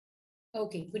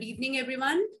Okay, good evening,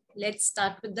 everyone. Let's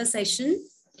start with the session.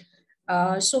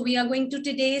 So we are going to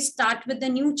today start with the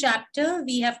new chapter.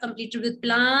 We have completed with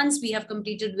plants, we have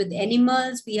completed with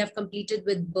animals, we have completed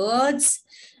with birds.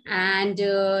 And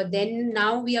then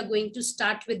now we are going to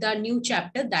start with our new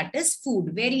chapter, that is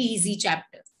food. Very easy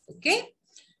chapter, okay?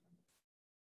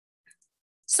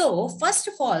 So first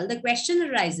of all, the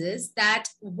question arises that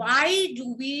why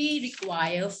do we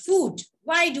require food?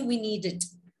 Why do we need it?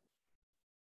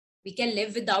 We can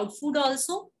live without food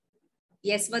also.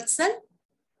 Yes, Vatsal?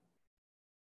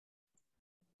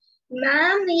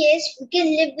 Ma'am, yes, we can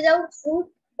live without food,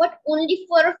 but only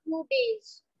for a few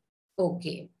days.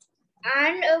 Okay.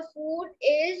 And food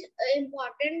is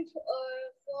important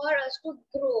for us to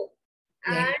grow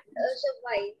and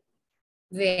survive.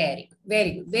 Very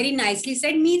good. Very nicely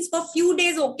said. Means for few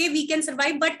days, okay, we can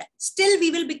survive, but still we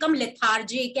will become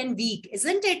lethargic and weak,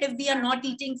 isn't it? If we are not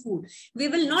eating food, we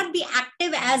will not be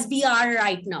active as we are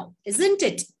right now, isn't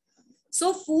it?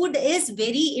 So food is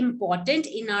very important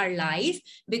in our life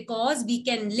because we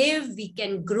can live, we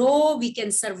can grow, we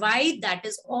can survive. That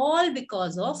is all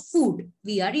because of food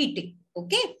we are eating.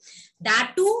 Okay.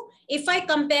 That too, if I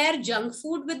compare junk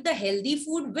food with the healthy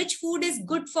food, which food is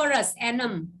good for us,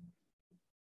 Anam?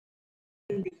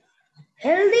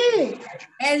 Healthy.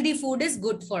 Healthy food is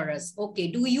good for us. Okay.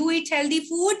 Do you eat healthy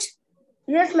food?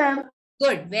 Yes, ma'am.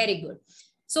 Good. Very good.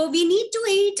 So we need to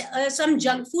eat some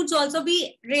junk foods also,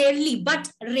 be rarely,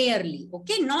 but rarely.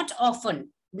 Okay. Not often,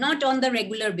 not on the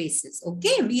regular basis.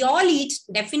 Okay. We all eat,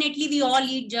 definitely we all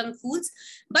eat junk foods,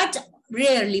 but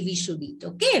rarely we should eat.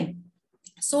 Okay.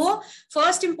 So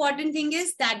first important thing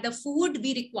is that the food,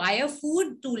 we require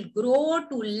food to grow,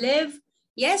 to live,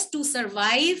 yes, to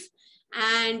survive,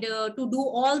 and to do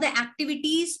all the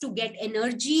activities, to get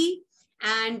energy.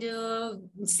 And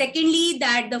secondly,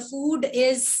 that the food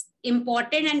is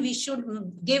important and we should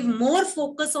give more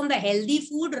focus on the healthy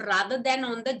food rather than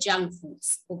on the junk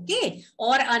foods, okay,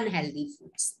 or unhealthy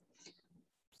foods.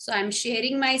 So I'm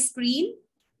sharing my screen.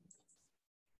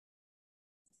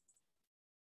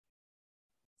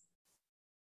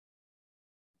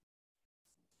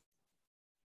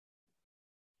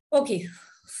 Okay,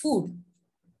 food.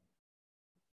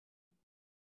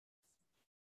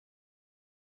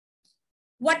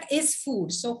 What is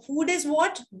food? So food is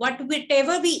what?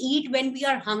 Whatever we eat when we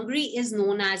are hungry is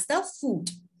known as the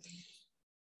food.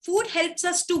 Food helps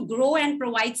us to grow and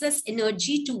provides us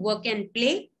energy to work and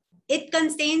play. It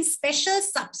contains special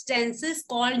substances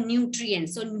called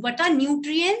nutrients. So what are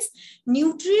nutrients?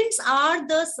 Nutrients are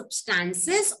the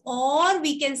substances, or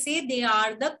we can say they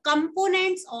are the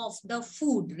components of the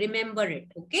food. Remember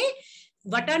it, okay?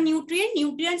 What are nutrients?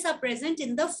 Nutrients are present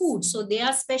in the food. So they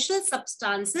are special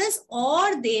substances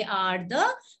or they are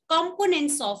the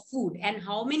components of food. And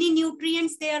how many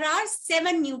nutrients there are?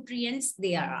 7 nutrients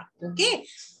there are. Okay.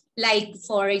 Like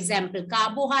for example,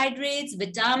 carbohydrates,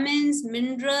 vitamins,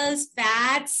 minerals,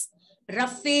 fats,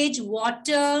 roughage,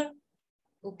 water,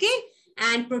 okay,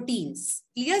 and proteins.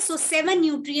 Clear? So 7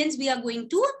 nutrients we are going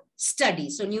to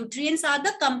study. So nutrients are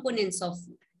the components of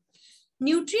food.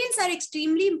 Nutrients are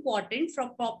extremely important for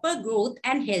proper growth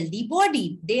and healthy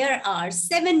body. There are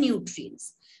 7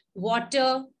 nutrients: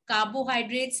 water,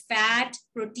 carbohydrates, fat,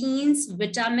 proteins,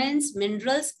 vitamins,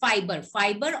 minerals, fiber.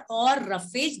 Fiber or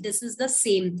roughage, this is the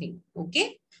same thing.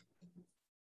 Okay.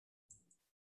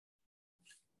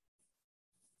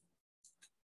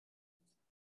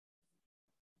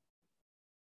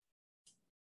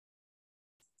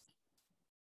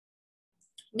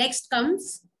 Next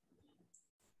comes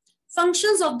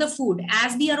functions of the food.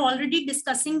 As we are already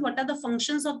discussing, what are the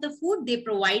functions of the food? They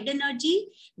provide energy.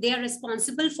 They are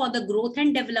responsible for the growth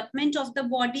and development of the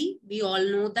body. We all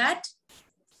know that.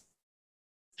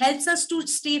 Helps us to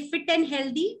stay fit and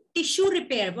healthy. Tissue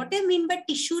repair. What I mean by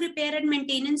tissue repair and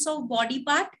maintenance of body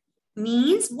part?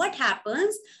 Means what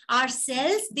happens, our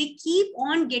cells, they keep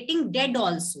on getting dead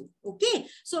also. Okay.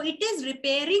 So it is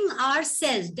repairing our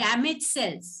cells, damaged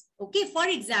cells. Okay, for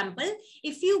example,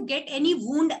 if you get any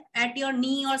wound at your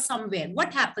knee or somewhere,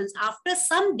 what happens? After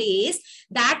some days,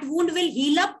 that wound will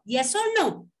heal up, yes or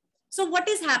no? So what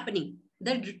is happening?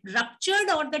 The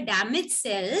ruptured or the damaged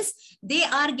cells, they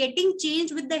are getting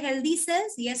changed with the healthy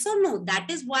cells, yes or no? That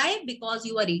is why, because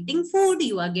you are eating food,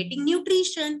 you are getting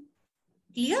nutrition.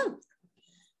 Clear?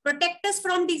 Protect us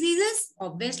from diseases.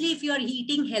 Obviously, if you are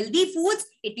eating healthy foods,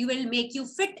 it will make you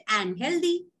fit and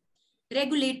healthy.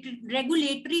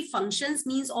 Regulatory functions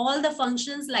means all the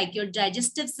functions like your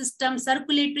digestive system,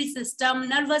 circulatory system,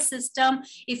 nervous system.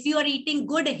 If you are eating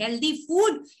good, healthy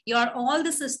food, all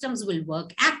the systems will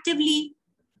work actively.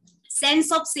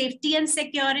 Sense of safety and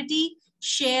security.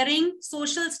 sharing,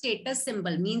 social status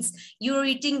symbol, means you're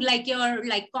eating like your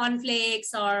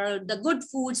cornflakes or the good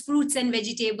foods, fruits and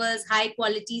vegetables, high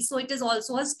quality. So it is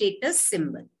also a status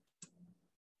symbol.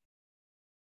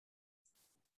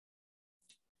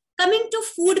 Coming to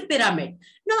food pyramid.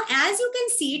 Now, as you can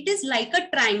see, it is like a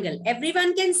triangle.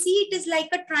 Everyone can see it is like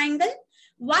a triangle.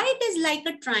 Why it is like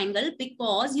a triangle?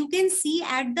 Because you can see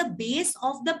at the base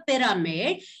of the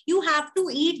pyramid, you have to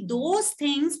eat those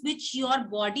things which your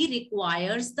body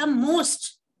requires the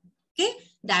most. Okay,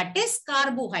 that is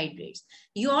carbohydrates.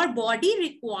 Your body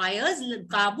requires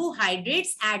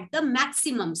carbohydrates at the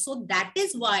maximum. So that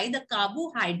is why the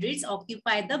carbohydrates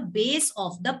occupy the base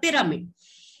of the pyramid.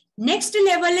 Next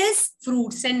level is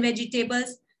fruits and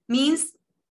vegetables, means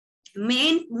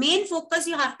main focus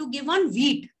you have to give on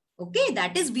wheat. Okay,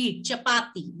 that is wheat,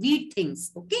 chapati, wheat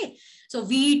things. Okay, so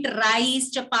wheat,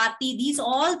 rice, chapati, these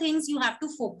all things you have to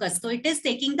focus. So it is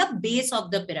taking the base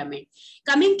of the pyramid.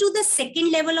 Coming to the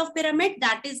second level of pyramid,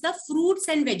 that is the fruits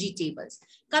and vegetables.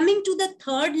 Coming to the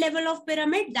third level of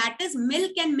pyramid, that is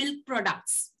milk and milk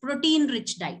products, protein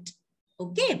rich diet.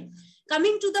 Okay.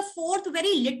 Coming to the fourth,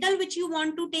 very little which you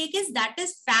want to take is that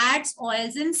is fats,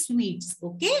 oils and sweets.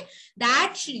 Okay,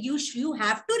 that you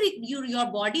have to your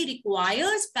body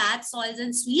requires fats, oils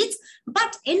and sweets,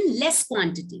 but in less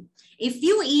quantity. If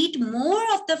you eat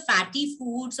more of the fatty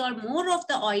foods or more of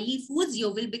the oily foods, you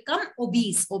will become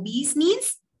obese. Obese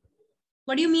means,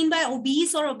 what do you mean by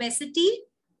obese or obesity?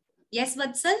 Yes,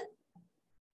 Vatsal?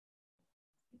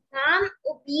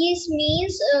 Obese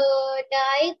means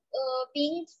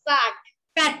being fat.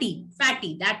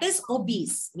 Fatty, that is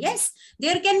obese. Yes,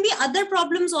 there can be other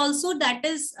problems also, that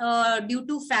is due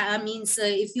to means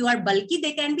if you are bulky,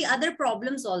 there can be other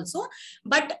problems also,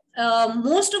 but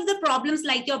most of the problems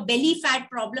like your belly fat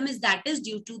problem is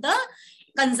due to the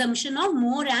consumption of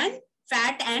more and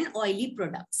fat and oily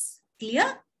products.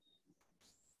 Clear?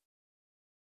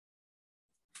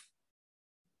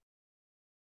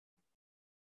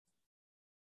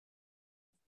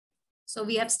 So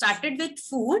we have started with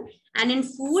food, and in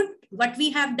food, what we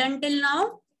have done till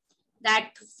now,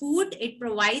 that food, it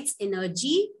provides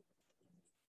energy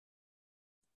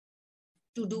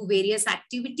to do various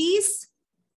activities.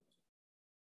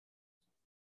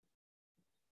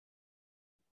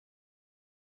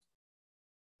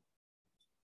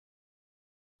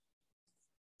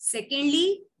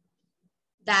 Secondly,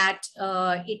 that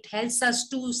it helps us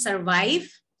to survive,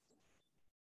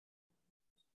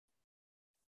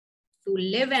 to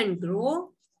live and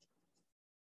grow,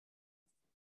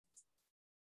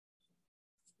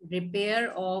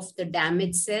 repair of the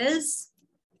damaged cells,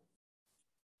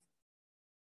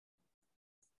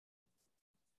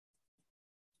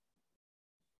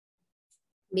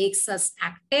 makes us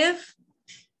active.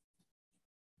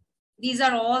 These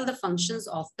are all the functions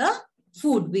of the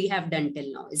food we have done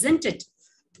till now, isn't it?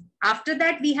 After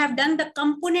that, we have done the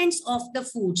components of the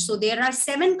food. So there are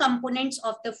 7 components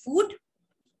of the food.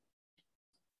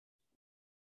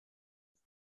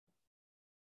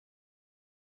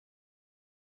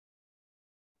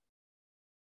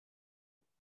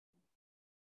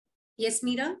 Yes,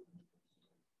 Meera?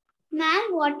 Ma'am,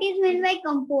 what is meant by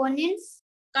components?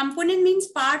 Component means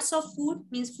parts of food,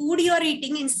 means food you are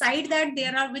eating. Inside that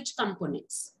there are which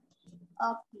components?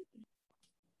 Okay.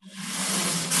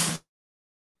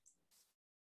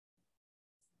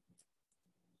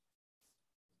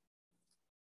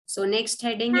 So next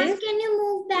heading is? Can you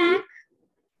move back?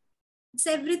 It's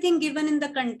everything given in the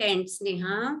contents,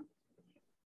 Neha.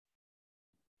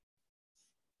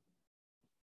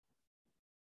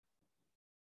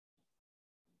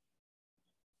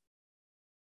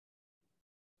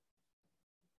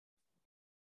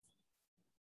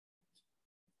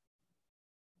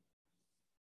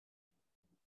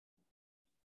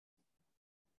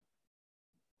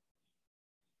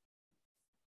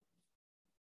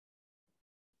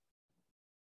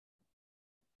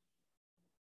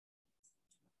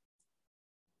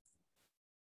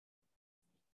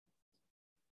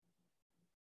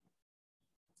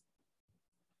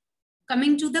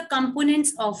 Coming to the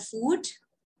components of food.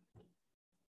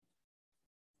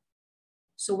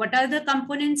 So what are the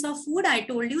components of food? I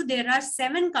told you there are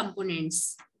 7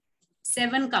 components.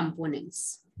 7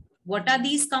 components. What are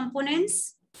these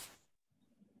components?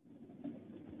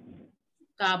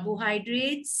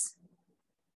 Carbohydrates,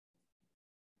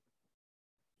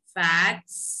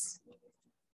 fats,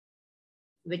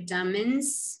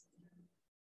 vitamins,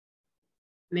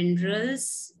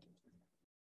 minerals,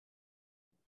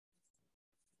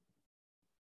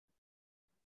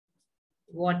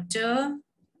 water,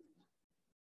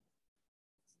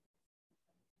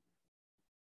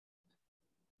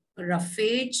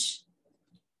 roughage,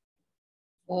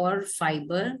 or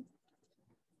fiber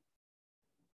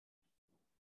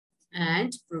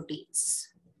and proteins.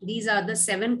 These are the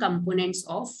 7 components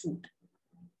of food.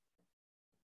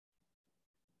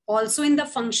 Also in the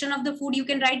function of the food, you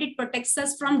can write it protects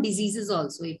us from diseases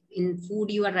also. If in food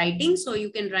you are writing, so you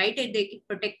can write it, they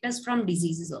protect us from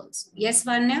diseases also. Yes,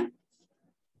 Vanya?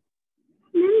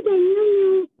 Ma'am, can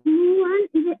you move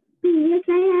on? Previous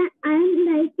I am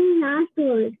writing last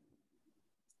word.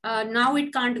 Now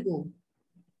it can't go.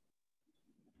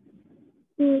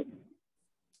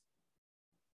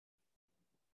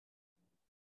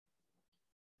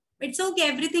 It's okay.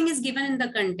 Everything is given in the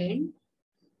content.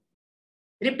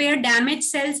 Repair damaged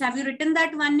cells. Have you written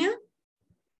that, Vanya?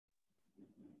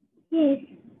 Yes.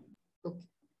 Okay.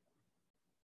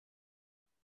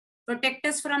 Protect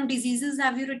us from diseases.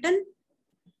 Have you written?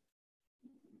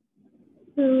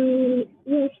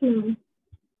 Yes, ma'am.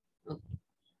 Okay.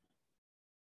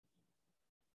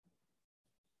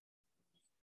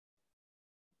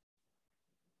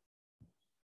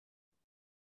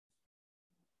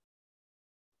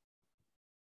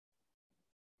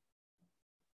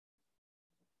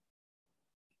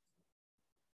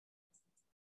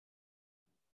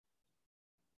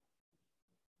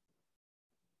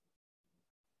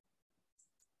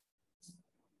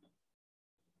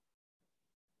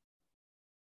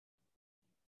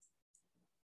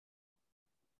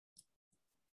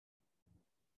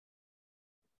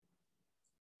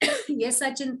 Yes,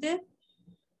 Achinte.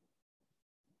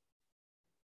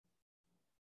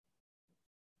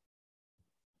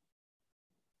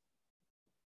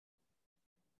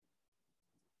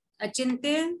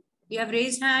 Achinte, you have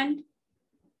raised hand.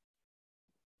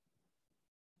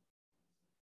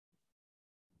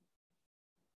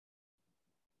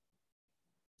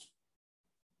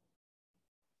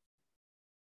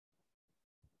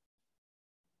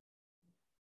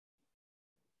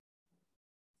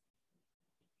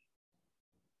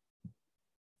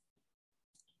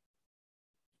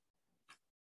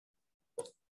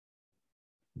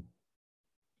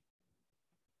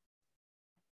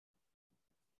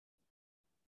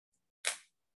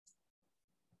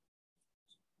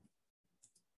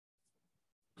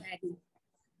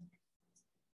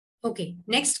 Okay,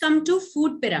 next come to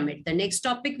food pyramid. The next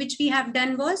topic which we have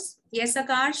done was, yes,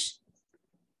 Akash?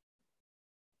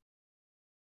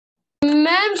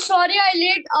 Ma'am, sorry I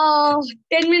late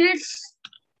 10 minutes.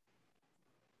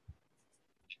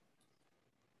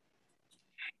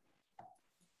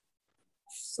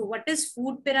 So what is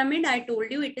food pyramid? I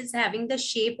told you it is having the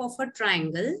shape of a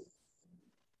triangle.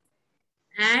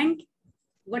 And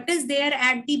what is there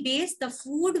at the base? The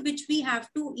food which we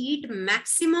have to eat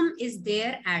maximum is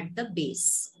there at the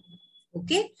base.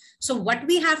 Okay. So what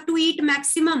we have to eat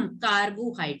maximum?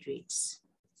 Carbohydrates.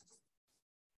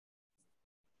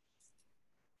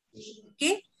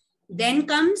 Okay. Then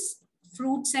comes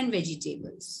fruits and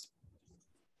vegetables.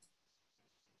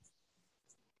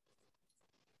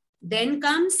 Then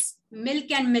comes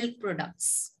milk and milk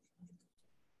products.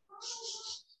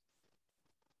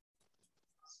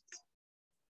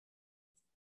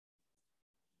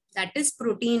 That is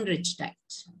protein rich diet.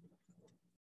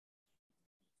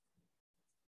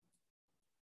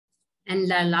 And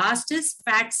the last is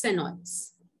fats and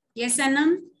oils. Yes,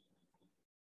 Anam?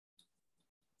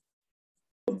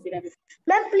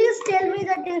 Ma'am, please tell me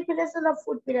the definition of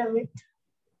food pyramid.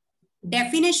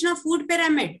 Definition of food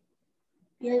pyramid.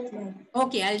 Yes, ma'am.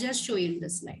 Okay, I'll just show you in the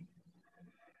slide.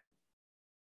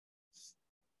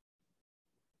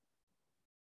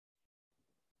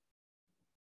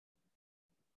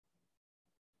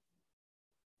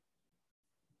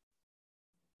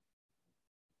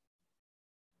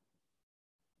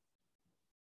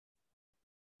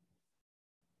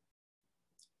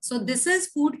 So this is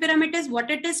food pyramid is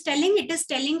what it is telling. It is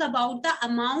telling about the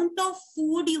amount of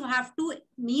food you have to,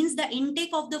 means the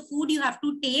intake of the food you have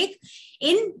to take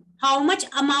in how much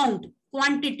amount,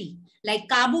 quantity. Like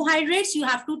carbohydrates, you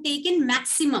have to take in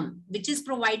maximum, which is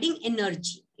providing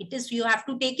energy. It is, you have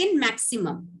to take in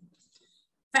maximum.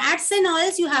 Fats and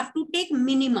oils, you have to take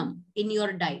minimum in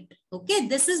your diet. Okay,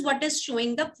 this is what is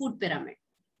showing the food pyramid.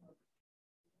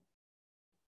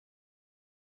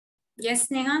 Yes,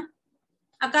 Neha?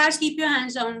 Akash, keep your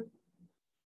hands down.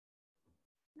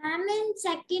 Ma'am, in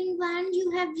second one, you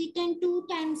have written 2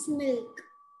 times milk.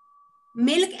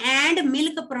 Milk and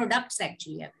milk products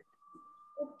actually.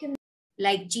 Okay.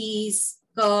 Like cheese,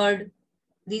 curd,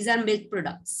 these are milk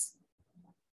products.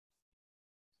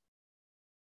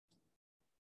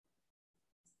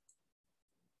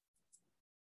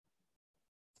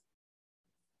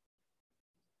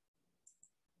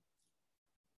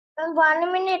 Ma'am,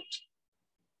 1 minute.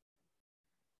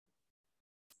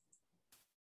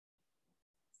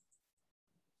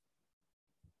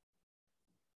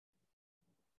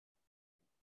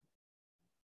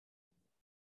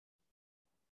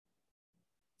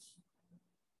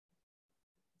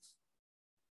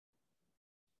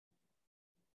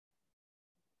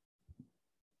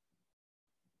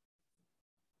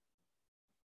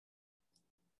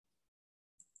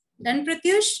 Done,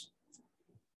 Pratyush?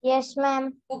 Yes,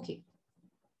 ma'am. Okay.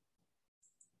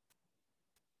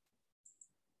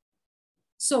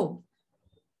 So,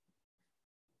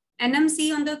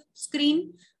 NMC on the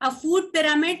screen. A food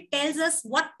pyramid tells us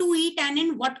what to eat and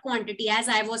in what quantity, as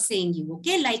I was saying you.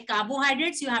 Okay, like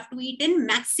carbohydrates, you have to eat in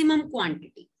maximum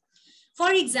quantity.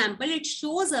 For example, it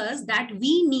shows us that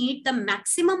we need the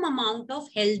maximum amount of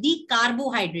healthy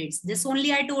carbohydrates. This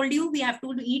only I told you, we have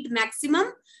to eat maximum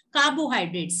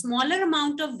carbohydrates, smaller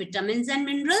amount of vitamins and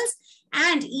minerals,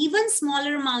 and even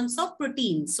smaller amounts of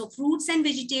proteins. So fruits and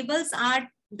vegetables are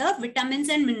the vitamins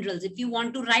and minerals. If you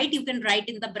want to write, you can write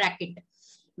in the bracket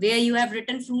where you have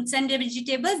written fruits and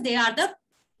vegetables. They are the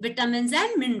vitamins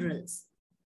and minerals.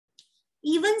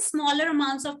 Even smaller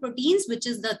amounts of proteins, which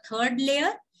is the third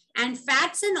layer, and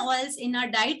fats and oils in our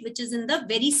diet, which is in the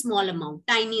very small amount,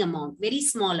 tiny amount, very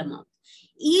small amount.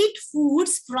 Eat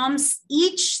foods from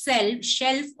each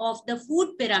shelf of the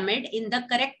food pyramid in the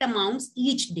correct amounts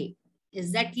each day.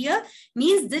 Is that clear?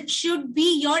 Means that should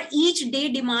be your each day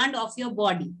demand of your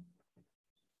body.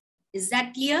 Is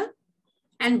that clear?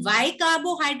 And why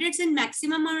carbohydrates in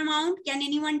maximum amount? Can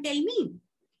anyone tell me?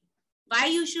 Why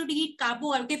you should eat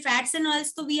carbohydrates? Okay, fats and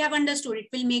oils, so we have understood. It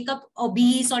will make up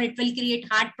obese or it will create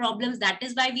heart problems. That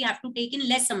is why we have to take in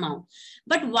less amount.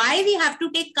 But why we have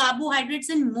to take carbohydrates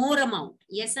in more amount?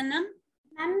 Yes, Annam?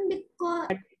 Because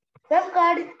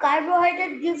the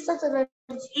carbohydrate gives us energy.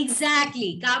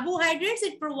 Exactly. Carbohydrates,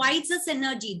 it provides us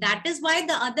energy. That is why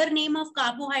the other name of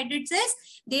carbohydrates is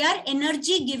they are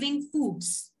energy giving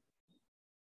foods.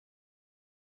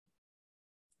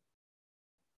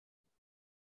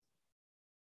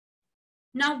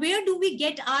 Now, where do we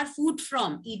get our food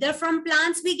from? Either from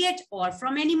plants we get or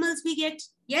from animals we get.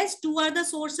 Yes, two are the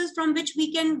sources from which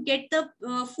we can get the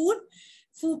food.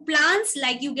 Food plants,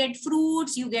 like you get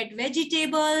fruits, you get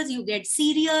vegetables, you get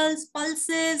cereals,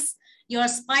 pulses, your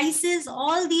spices,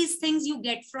 all these things you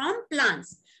get from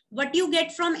plants. What you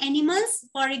get from animals,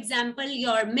 for example,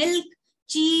 your milk,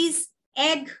 cheese,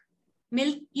 egg,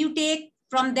 milk you take,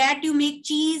 from that you make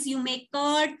cheese, you make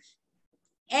curd,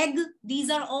 egg. These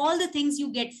are all the things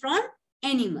you get from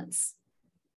animals.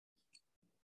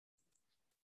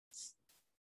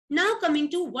 Now coming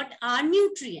to what are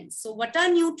nutrients. So what are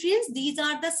nutrients? These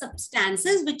are the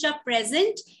substances which are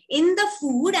present in the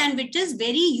food and which is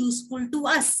very useful to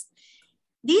us.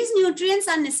 These nutrients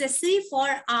are necessary for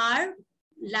our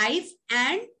life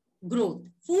and growth.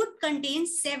 Food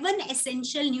contains 7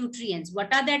 essential nutrients.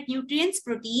 What are that nutrients?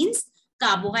 Proteins,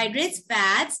 carbohydrates,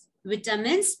 fats,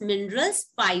 vitamins, minerals,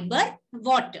 fiber,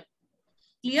 water.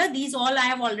 Clear? These all I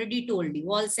have already told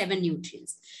you, all 7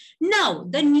 nutrients. Now,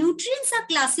 the nutrients are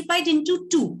classified into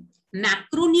 2,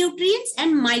 macronutrients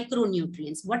and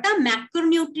micronutrients. What are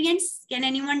macronutrients? Can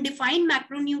anyone define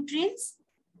macronutrients?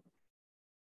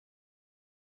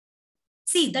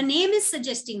 See, the name is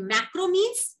suggesting macro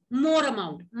means more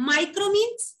amount, micro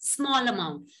means small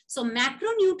amount. So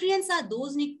macronutrients are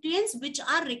those nutrients which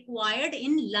are required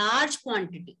in large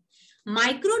quantity.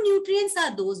 Micronutrients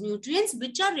are those nutrients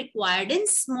which are required in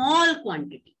small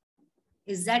quantity.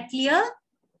 Is that clear?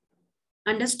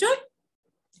 Understood?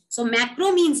 So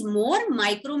macro means more,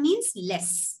 micro means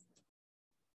less.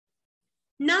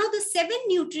 Now the 7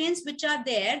 nutrients which are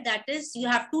there, that is you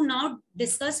have to now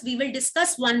discuss, we will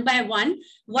discuss one by one.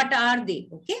 What are they?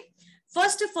 Okay.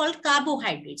 First of all,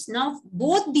 carbohydrates. Now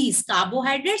both these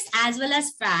carbohydrates as well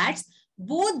as fats,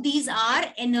 both these are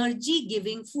energy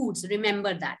giving foods.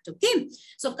 Remember that. Okay.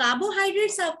 So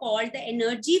carbohydrates are called the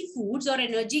energy foods or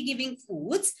energy giving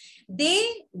foods. They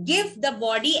give the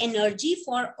body energy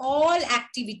for all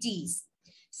activities.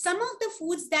 Some of the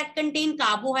foods that contain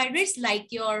carbohydrates like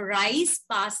your rice,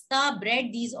 pasta,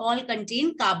 bread, these all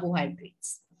contain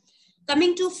carbohydrates.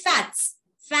 Coming to fats.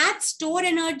 Fats store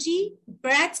energy.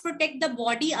 Fats protect the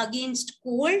body against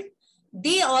cold.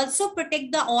 They also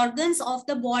protect the organs of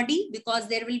the body because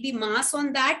there will be mass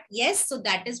on that. Yes, so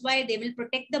that is why they will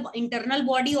protect the internal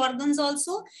body organs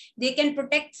also. They can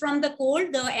protect from the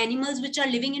cold. The animals which are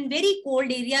living in very cold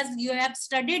areas you have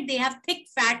studied, they have thick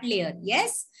fat layer.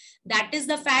 Yes, that is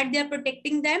the fat they are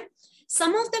protecting them.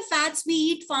 Some of the fats we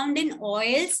eat found in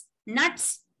oils,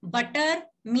 nuts, butter,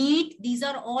 meat. These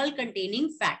are all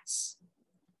containing fats.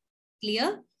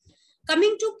 Clear?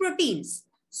 Coming to proteins.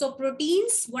 So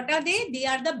proteins, what are they? They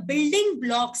are the building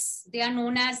blocks. They are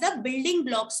known as the building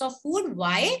blocks of food.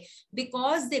 Why?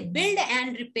 Because they build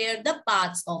and repair the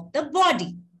parts of the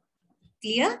body.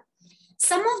 Clear?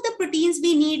 Some of the proteins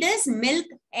we need is milk,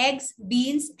 eggs,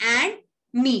 beans, and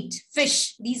meat,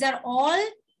 fish. These are all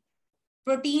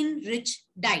protein-rich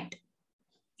diet.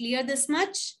 Clear this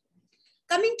much?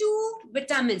 Coming to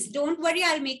vitamins, don't worry,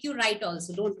 I'll make you write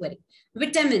also, don't worry.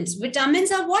 Vitamins. Vitamins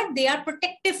are what? They are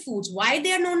protective foods. Why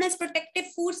they are known as protective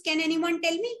foods? Can anyone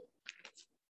tell me?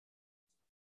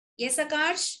 Yes,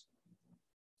 Akash?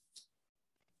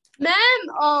 Ma'am,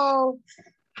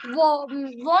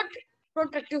 what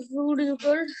protective food is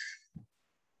called?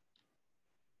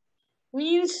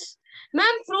 Means,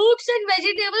 ma'am, fruits and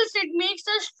vegetables, it makes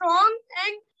us strong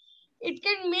and it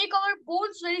can make our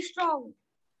bones very strong.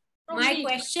 My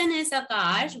question is,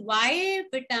 Akash, why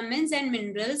vitamins and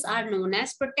minerals are known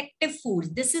as protective foods?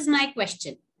 This is my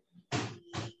question.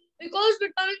 Because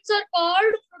vitamins are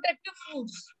called protective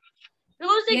foods.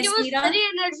 Because they Yes, give us Meera? very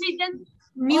energy. Then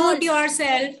Mute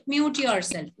yourself. Mute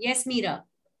yourself. Yes, Meera.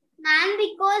 Ma'am,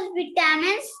 because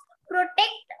vitamins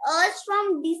protect us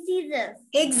from diseases.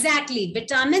 Exactly.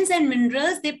 Vitamins and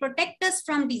minerals, they protect us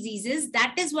from diseases.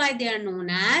 That is why they are known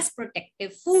as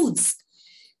protective foods.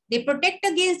 They protect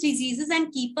against diseases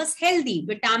and keep us healthy.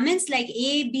 Vitamins like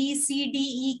A, B, C, D,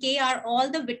 E, K are all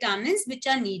the vitamins which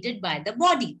are needed by the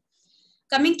body.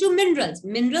 Coming to minerals.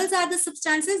 Minerals are the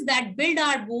substances that build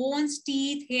our bones,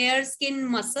 teeth, hair, skin,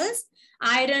 muscles.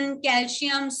 Iron,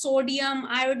 calcium, sodium,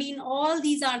 iodine, all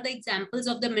these are the examples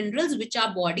of the minerals which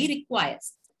our body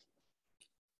requires.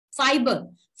 Fiber.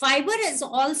 Fiber is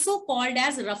also called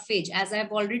as roughage, as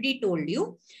I've already told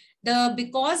you.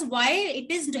 Because why? It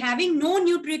is having no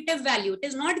nutritive value. It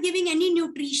is not giving any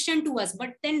nutrition to us.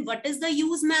 But then what is the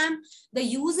use, ma'am? The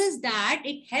use is that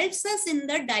it helps us in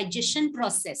the digestion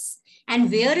process.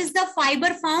 And where is the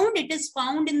fiber found? It is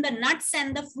found in the nuts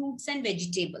and the fruits and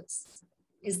vegetables.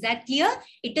 Is that clear?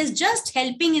 It is just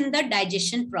helping in the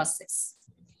digestion process.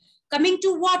 Coming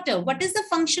to water, what is the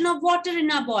function of water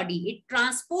in our body? It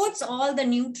transports all the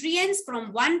nutrients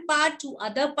from one part to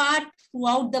other part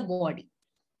throughout the body.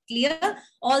 Clear?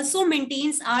 Also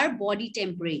maintains our body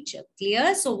temperature.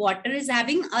 Clear? So water is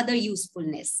having other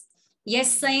usefulness.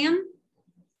 Yes, Sayam?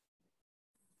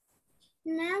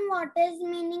 Ma'am, what is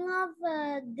meaning of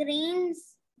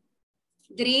grains?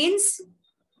 Grains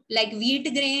like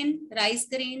wheat grain, rice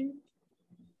grain.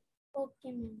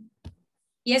 Okay, ma'am.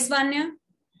 Yes, Vanya?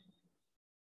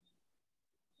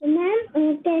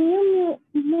 Ma'am, can you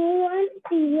move on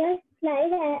previous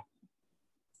slide?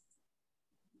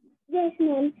 Yes,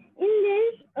 ma'am. In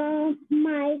this,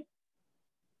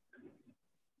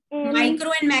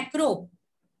 Micro and macro.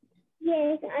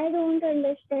 Yes, I don't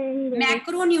understand this.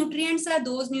 Macronutrients are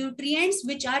those nutrients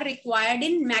which are required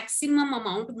in maximum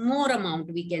amount, more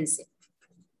amount, we can say.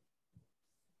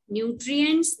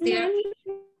 Nutrients, they are...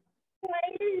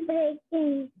 Voice is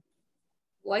breaking.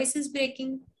 Voice is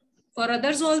breaking. For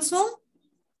others also?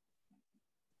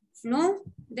 No?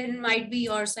 Then might be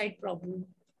your side problem.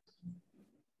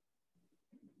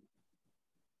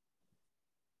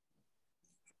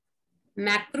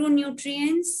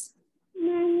 Macronutrients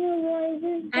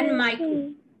and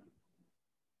micro.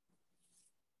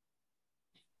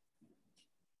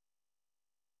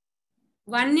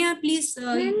 Vanya, please,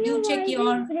 you check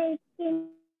your...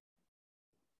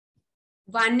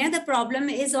 Vanya, the problem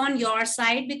is on your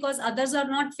side because others are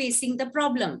not facing the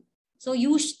problem. So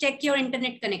you check your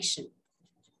internet connection.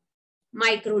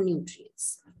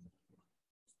 Micronutrients.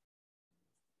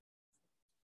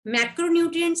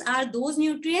 Macronutrients are those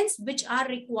nutrients which are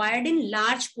required in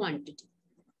large quantity.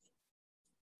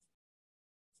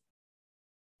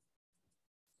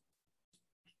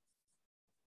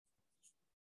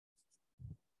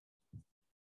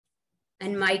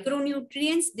 And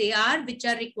micronutrients, they are which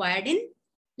are required in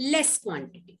less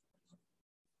quantity.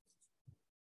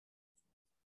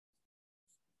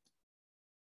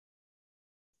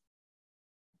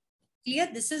 Clear?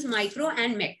 This is micro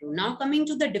and macro. Now coming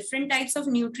to the different types of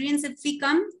nutrients, if we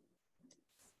come.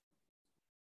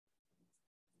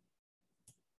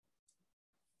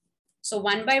 So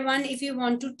one by one, if you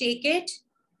want to take it.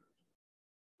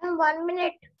 1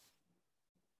 minute.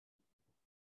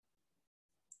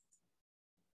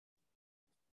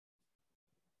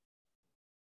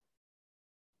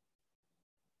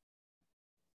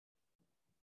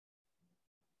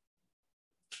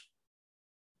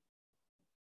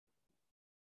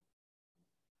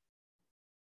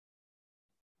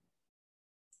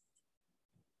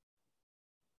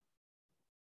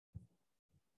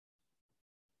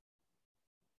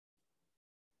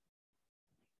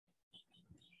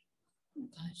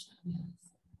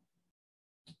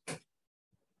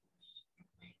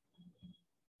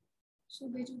 So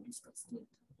we will discuss it.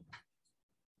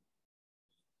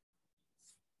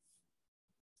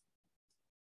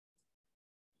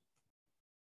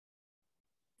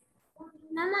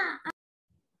 Mama.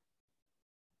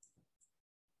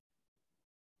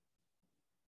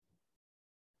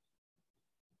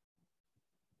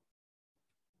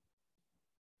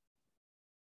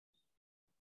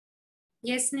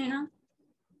 Yes, Neha.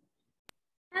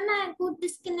 And I got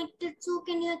disconnected. So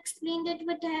can you explain that?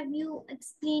 What have you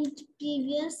explained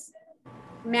previous?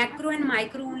 Macro and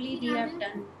micro only we have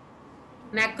done.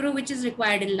 Macro, which is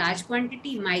required in large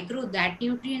quantity. Micro, that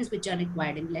nutrients which are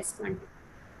required in less quantity.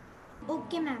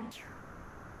 Okay, ma'am.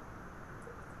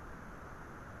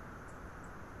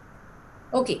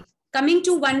 Okay. Coming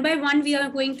to one by one, we are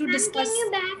going to Ma'am, discuss. can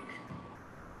you back?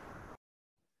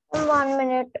 1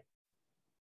 minute.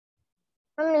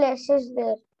 Less is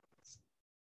there.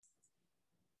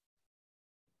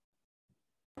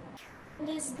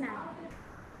 Yes, ma'am.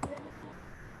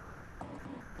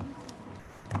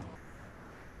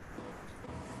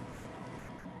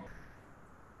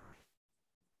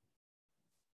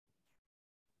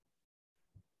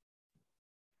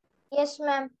 Yes,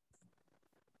 ma'am.